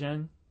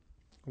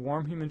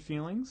 warm human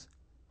feelings.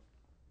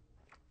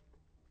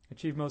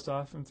 achieved most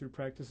often through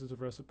practices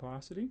of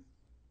reciprocity.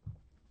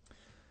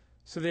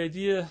 So the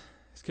idea,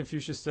 as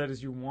Confucius said,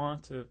 is you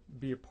want to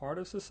be a part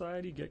of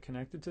society, get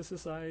connected to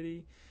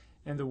society,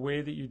 and the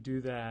way that you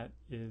do that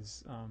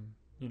is,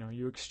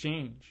 you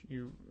exchange,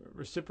 you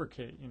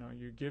reciprocate,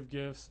 you give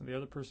gifts, and the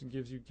other person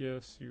gives you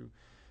gifts, you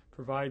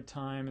provide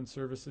time and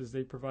services,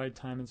 they provide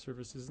time and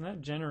services, and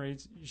that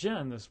generates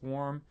zhen, this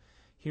warm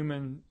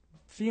human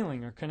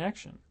feeling or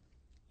connection.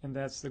 And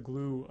that's the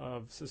glue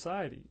of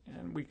society.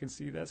 And we can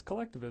see that's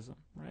collectivism,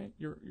 right?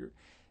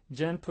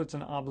 Zhen puts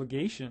an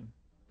obligation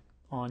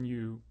on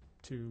you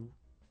to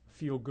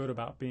feel good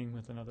about being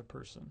with another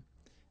person.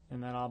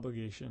 And that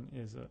obligation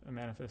is a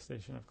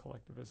manifestation of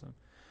collectivism.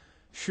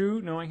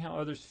 Shu, knowing how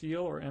others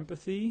feel, or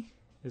empathy,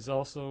 is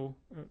also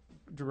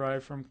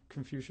derived from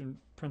Confucian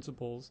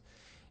principles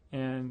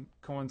and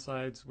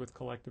coincides with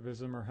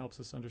collectivism, or helps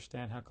us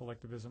understand how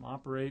collectivism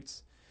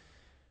operates.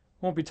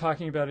 Won't be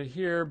talking about it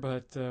here,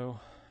 but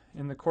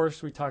in the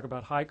course we talk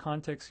about high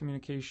context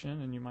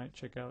communication, and you might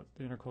check out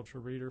the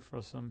Intercultural Reader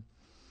for some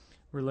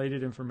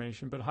related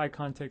information. But high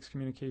context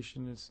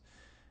communication is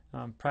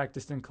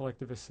practiced in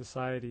collectivist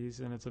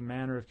societies, and it's a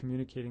manner of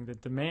communicating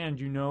that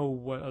demand you know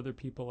what other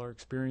people are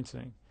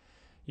experiencing.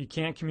 You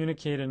can't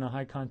communicate in a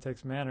high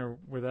context manner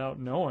without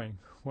knowing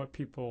what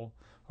people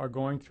are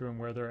going through and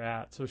where they're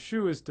at. So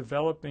Shu is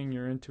developing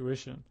your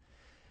intuition.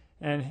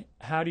 And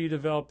how do you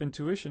develop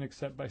intuition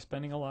except by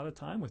spending a lot of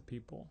time with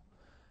people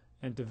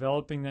and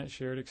developing that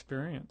shared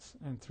experience?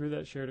 And through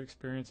that shared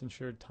experience and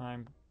shared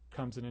time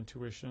comes an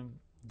intuition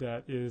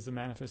that is a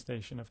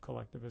manifestation of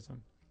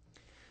collectivism.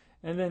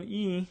 And then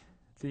E,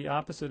 the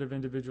opposite of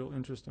individual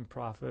interest and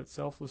profit,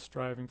 selfless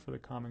striving for the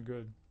common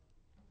good.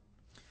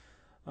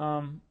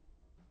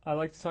 I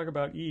like to talk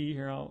about E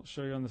here. I'll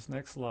show you on this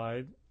next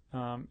slide.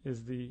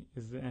 Is the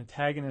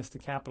antagonist to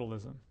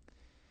capitalism.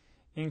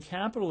 In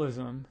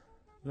capitalism,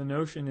 the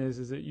notion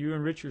is that you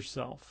enrich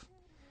yourself,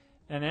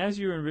 and as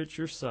you enrich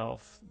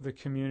yourself, the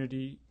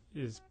community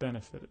is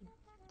benefited.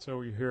 So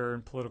we hear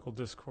in political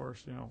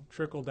discourse,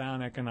 trickle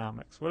down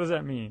economics. What does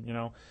that mean?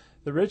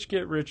 The rich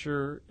get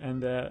richer,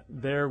 and that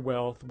their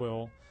wealth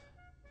will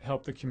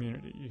help the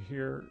community. You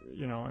hear,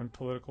 in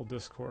political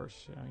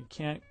discourse, you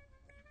can't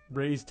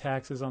raise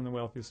taxes on the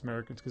wealthiest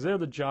Americans because they're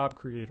the job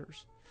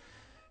creators.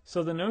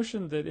 So the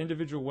notion that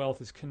individual wealth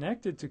is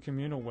connected to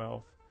communal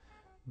wealth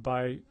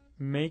by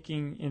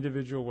making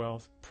individual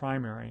wealth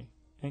primary,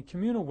 and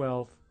communal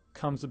wealth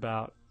comes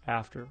about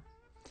after.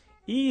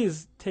 E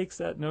takes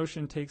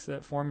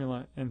that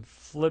formula and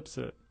flips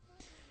it.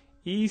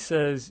 E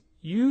says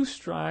you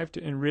strive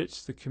to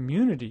enrich the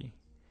community,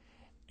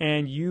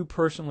 and you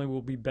personally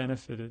will be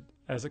benefited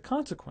as a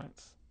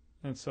consequence.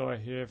 And so I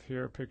have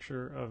here a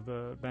picture of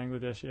the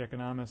Bangladeshi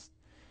economist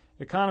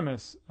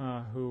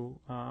who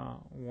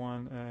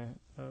won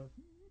a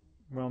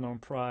well-known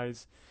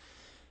prize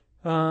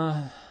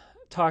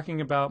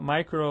talking about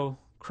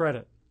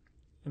microcredit.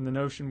 And the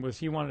notion was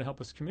he wanted to help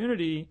his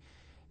community,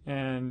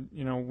 and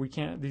we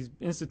can't,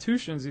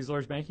 these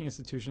large banking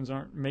institutions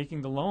aren't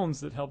making the loans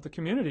that help the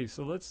community.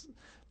 So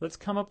let's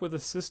come up with a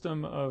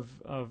system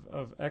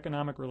of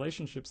economic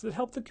relationships that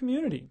help the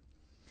community.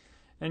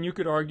 And you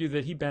could argue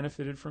that he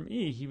benefited from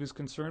E. He was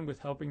concerned with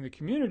helping the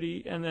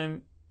community, and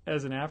then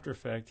as an after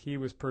effect, he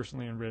was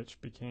personally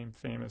enriched, became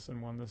famous,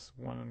 and won this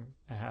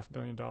 $1.5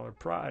 billion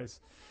prize.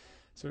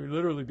 So he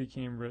literally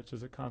became rich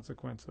as a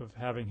consequence of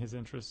having his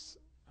interests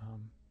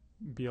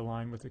be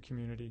aligned with the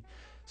community.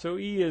 So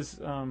E is,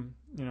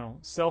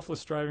 selfless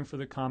striving for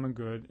the common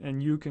good,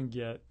 and you can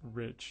get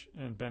rich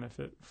and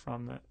benefit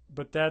from that.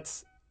 But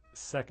that's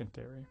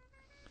secondary.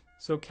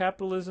 So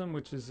capitalism,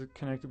 which is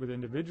connected with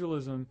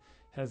individualism,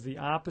 has the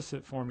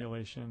opposite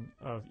formulation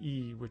of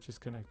E, which is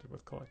connected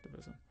with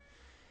collectivism.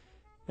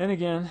 And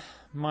again,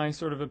 my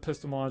sort of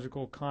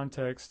epistemological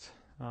context,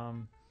 I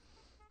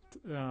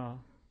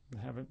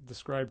haven't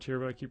described here,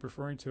 but I keep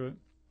referring to it,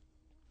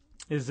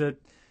 is that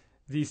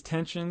these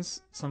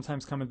tensions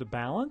sometimes come into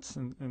balance,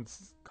 and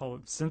call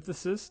it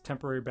synthesis,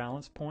 temporary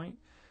balance point,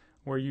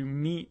 where you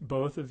meet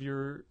both of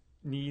your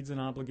needs and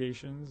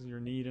obligations, your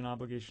need and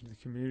obligation to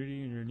the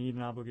community, and your need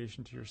and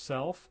obligation to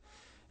yourself.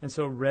 And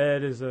so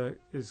red is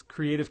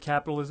creative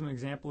capitalism, an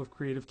example of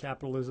creative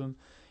capitalism,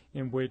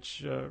 in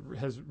which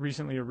has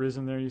recently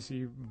arisen there. You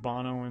see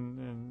Bono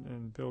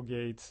and Bill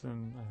Gates,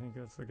 and I think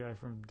that's the guy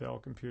from Dell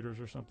Computers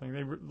or something.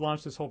 They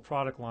launched this whole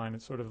product line.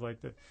 It's sort of like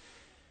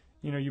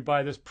you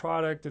buy this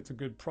product, it's a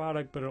good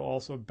product, but it'll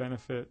also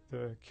benefit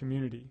the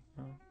community.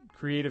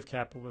 Creative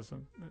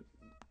capitalism,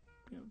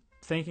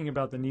 thinking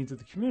about the needs of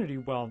the community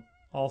while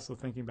also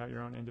thinking about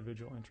your own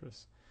individual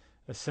interests.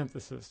 A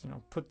synthesis,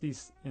 put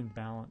these in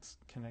balance,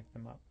 connect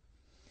them up.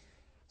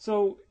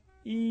 So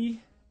E,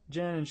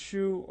 Zhen, and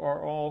Shu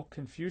are all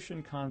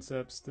Confucian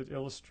concepts that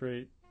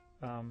illustrate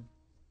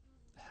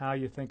how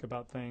you think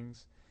about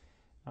things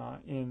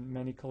in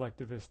many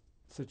collectivist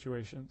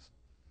situations.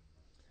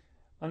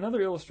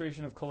 Another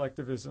illustration of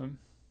collectivism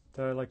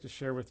that I'd like to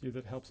share with you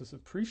that helps us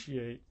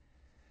appreciate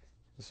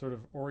the sort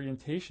of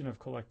orientation of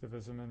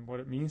collectivism and what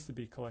it means to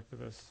be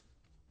collectivist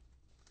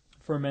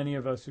for many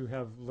of us who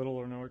have little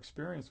or no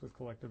experience with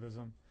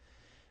collectivism.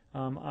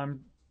 I'm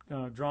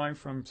drawing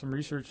from some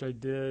research I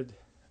did,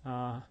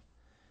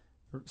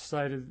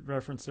 cited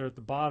reference there at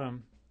the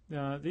bottom.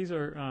 These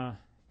are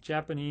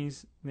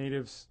Japanese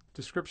natives'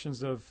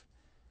 descriptions of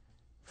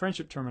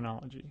friendship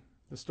terminology,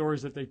 the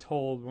stories that they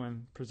told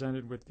when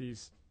presented with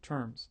these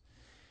terms.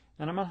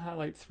 And I'm going to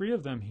highlight 3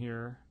 of them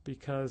here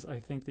because I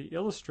think they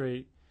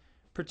illustrate,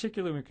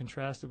 particularly when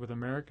contrasted with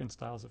American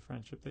styles of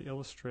friendship, they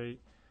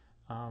illustrate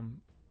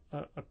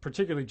a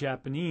particularly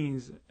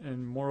Japanese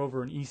and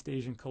moreover an East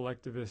Asian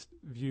collectivist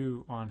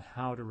view on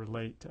how to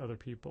relate to other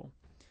people.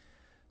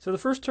 So the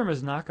first term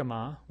is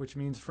nakama, which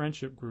means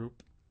friendship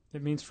group.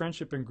 It means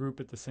friendship and group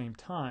at the same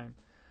time,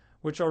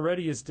 which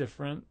already is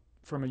different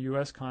from a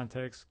U.S.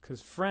 context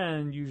because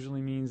friend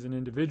usually means an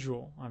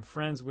individual. I'm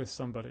friends with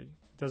somebody.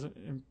 It doesn't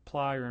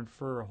imply or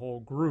infer a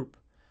whole group.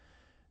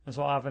 And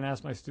so I often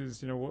ask my students,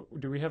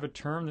 do we have a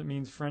term that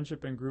means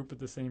friendship and group at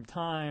the same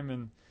time?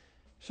 And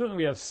certainly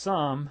we have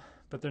some,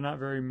 but they're not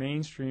very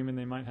mainstream, and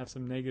they might have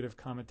some negative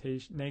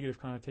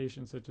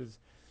connotations, such as,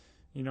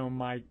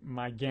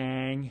 my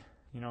gang,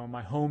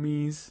 my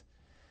homies.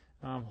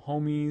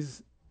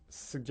 Homies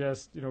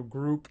suggest,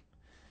 group.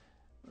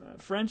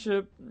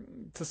 Friendship,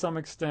 to some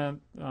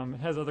extent,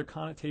 has other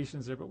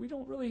connotations there, but we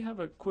don't really have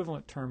an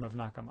equivalent term of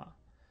nakama.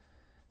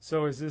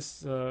 So as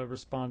this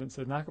respondent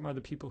said, nakama are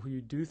the people who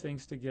you do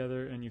things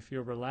together and you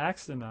feel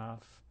relaxed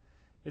enough.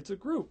 It's a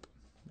group.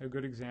 A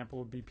good example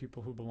would be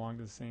people who belong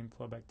to the same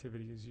club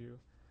activity as you.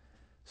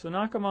 So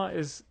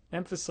nakama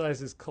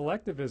emphasizes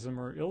collectivism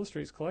or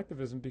illustrates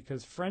collectivism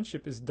because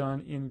friendship is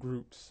done in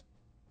groups,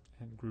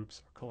 and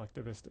groups are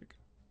collectivistic.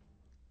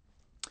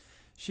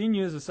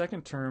 Shinyu is the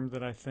second term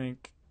that I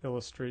think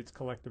illustrates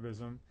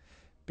collectivism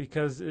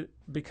because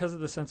of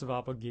the sense of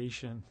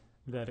obligation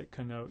that it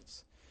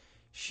connotes.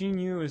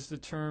 Shinyu is the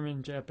term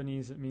in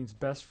Japanese that means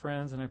best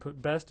friends, and I put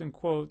best in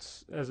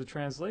quotes as a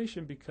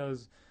translation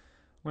because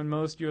when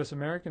most U.S.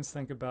 Americans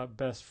think about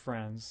best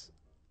friends,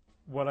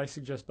 what I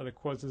suggest by the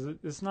quotes is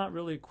it's not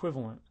really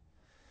equivalent.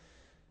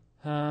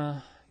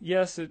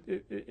 Yes,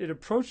 it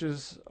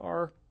approaches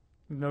our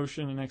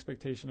notion and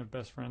expectation of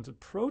best friends,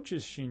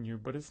 approaches Shinyu,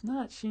 but it's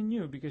not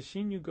Shinyu because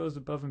Shinyu goes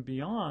above and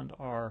beyond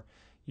our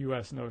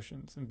U.S.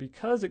 notions. And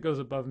because it goes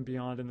above and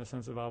beyond in the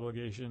sense of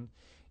obligation,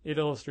 it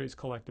illustrates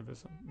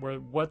collectivism, where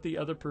what the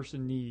other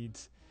person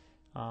needs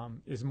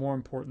is more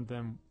important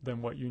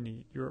than what you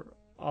need. You're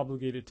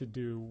obligated to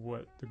do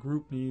what the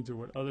group needs or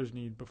what others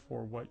need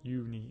before what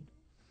you need.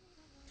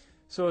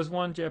 So as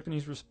one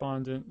Japanese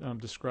respondent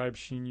described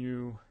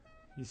Shinyu,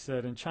 he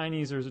said, in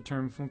Chinese there's a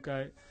term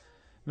funkai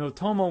no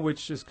tomo,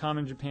 which is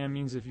common in Japan,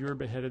 means if you're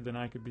beheaded, then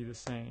I could be the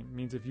same. It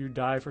means if you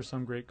die for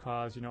some great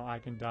cause, I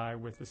can die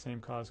with the same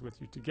cause with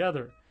you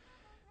together.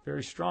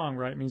 Very strong,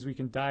 right? It means we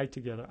can die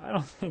together. I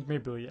don't think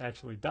maybe we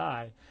actually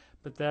die,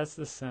 but that's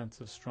the sense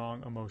of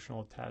strong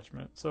emotional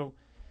attachment. So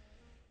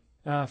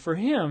for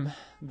him,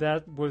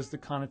 that was the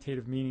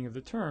connotative meaning of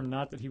the term,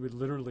 not that he would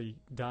literally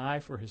die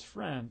for his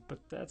friend, but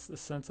that's the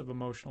sense of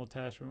emotional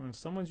attachment. When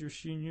someone's your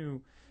shinyu,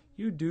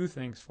 you do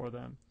things for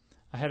them.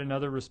 I had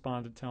another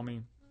respondent tell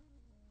me,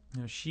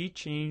 she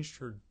changed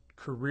her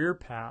career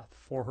path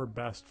for her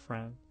best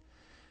friend.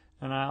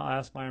 And I'll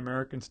ask my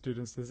American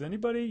students, does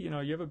anybody, you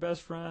have a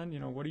best friend,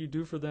 what do you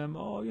do for them?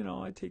 Oh,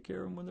 I take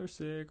care of them when they're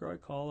sick, or I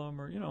call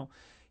them, or,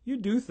 you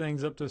do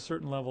things up to a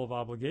certain level of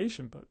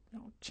obligation, but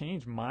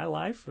change my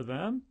life for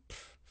them?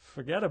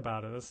 Forget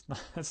about it.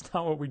 That's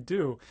not what we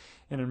do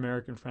in an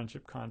American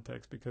friendship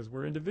context because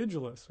we're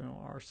individualists.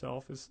 Our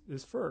self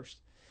is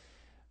first.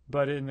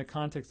 But in the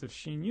context of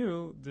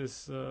Shinyu,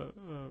 this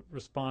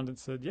respondent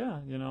said,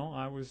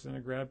 I was in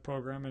a grad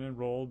program and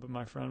enrolled, but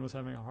my friend was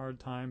having a hard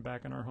time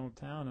back in our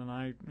hometown, and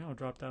I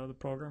dropped out of the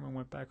program and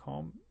went back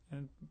home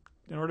in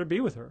order to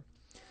be with her.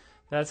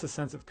 That's a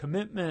sense of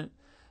commitment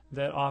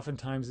that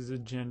oftentimes is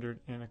engendered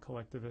in a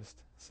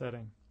collectivist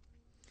setting.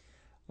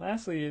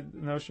 Lastly,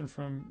 the notion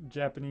from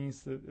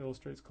Japanese that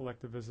illustrates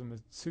collectivism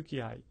is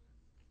tsukiai,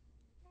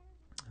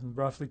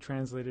 roughly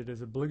translated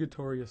as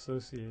obligatory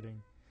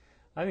associating.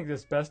 I think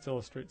this best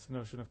illustrates the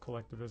notion of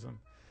collectivism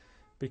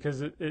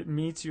because it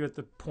meets you at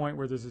the point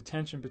where there's a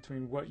tension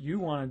between what you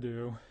want to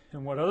do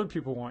and what other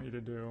people want you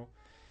to do.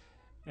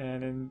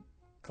 And in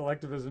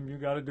collectivism, you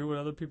got to do what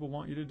other people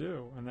want you to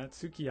do, and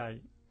that's tsukiai.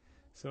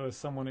 So as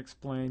someone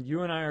explained,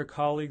 you and I are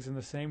colleagues in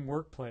the same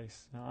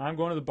workplace. Now, I'm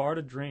going to the bar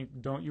to drink.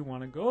 Don't you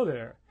want to go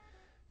there?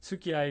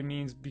 Tsukiai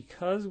means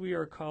because we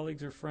are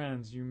colleagues or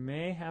friends, you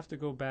may have to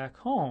go back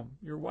home.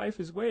 Your wife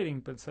is waiting,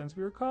 but since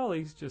we are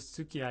colleagues, just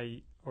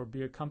tsukiai or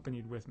be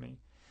accompanied with me.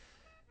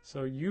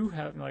 So you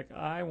have,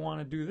 I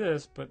want to do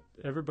this, but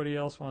everybody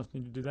else wants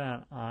me to do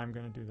that. I'm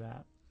going to do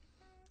that.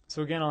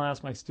 So again, I'll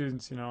ask my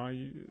students,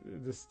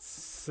 this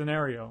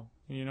scenario.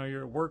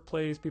 You're at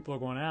workplace, people are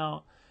going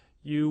out.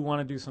 You want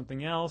to do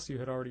something else. You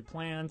had already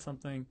planned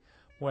something.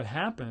 What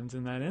happens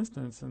in that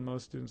instance? And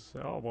most students say,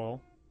 oh,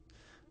 well,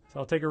 so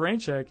I'll take a rain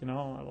check. I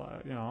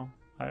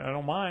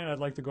don't mind. I'd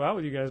like to go out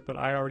with you guys, but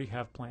I already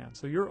have plans.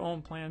 So your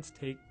own plans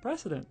take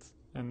precedence.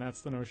 And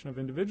that's the notion of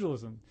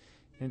individualism.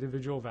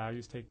 individual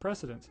values take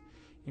precedence.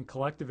 In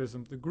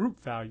collectivism, the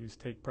group values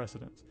take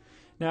precedence.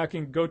 Now, I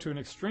can go to an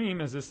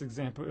extreme, as this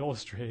example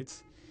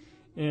illustrates.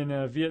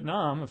 In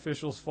Vietnam,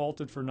 officials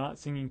faulted for not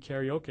singing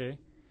karaoke.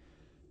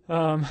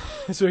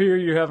 So here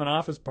you have an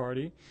office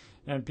party,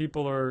 and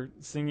people are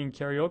singing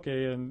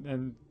karaoke,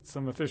 and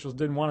some officials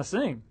didn't want to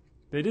sing.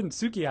 They didn't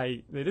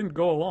sukiyai. They didn't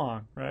go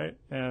along, right?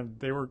 And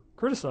they were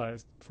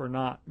criticized for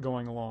not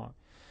going along.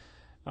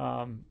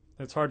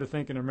 It's hard to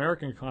think in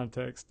American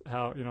context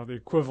how, the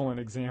equivalent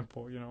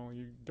example,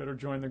 you better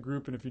join the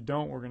group, and if you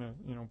don't, we're going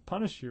to,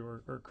 punish you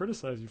or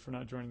criticize you for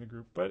not joining the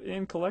group. But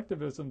in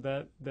collectivism,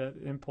 that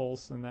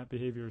impulse and that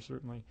behavior is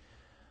certainly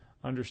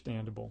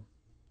understandable.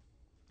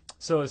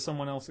 So as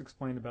someone else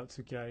explained about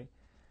Tsukai,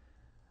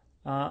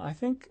 I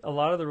think a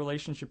lot of the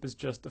relationship is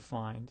just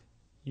defined.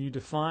 You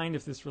define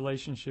if this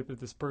relationship, if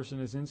this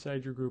person is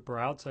inside your group or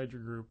outside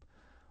your group.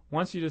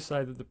 Once you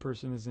decide that the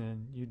person is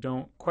in, you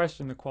don't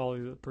question the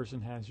quality that the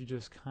person has. You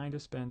just kind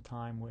of spend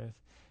time with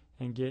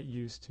and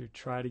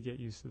try to get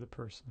used to the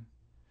person.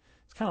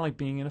 It's kind of like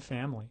being in a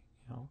family,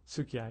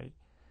 Tsukai.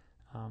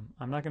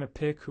 I'm not going to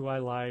pick who I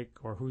like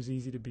or who's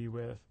easy to be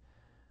with,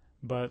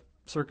 but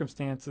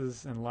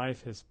circumstances and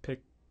life has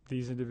picked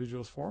these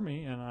individuals for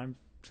me, and I'm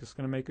just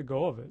going to make a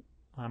go of it.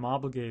 I'm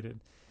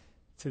obligated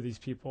to these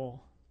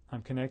people.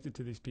 I'm connected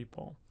to these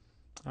people,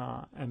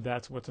 and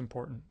that's what's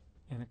important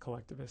in a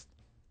collectivist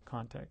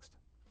context.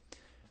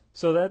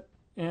 So that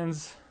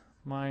ends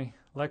my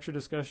lecture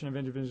discussion of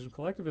individualism and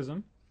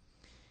collectivism,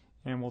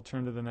 and we'll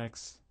turn to the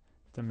next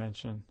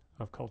dimension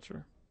of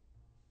culture.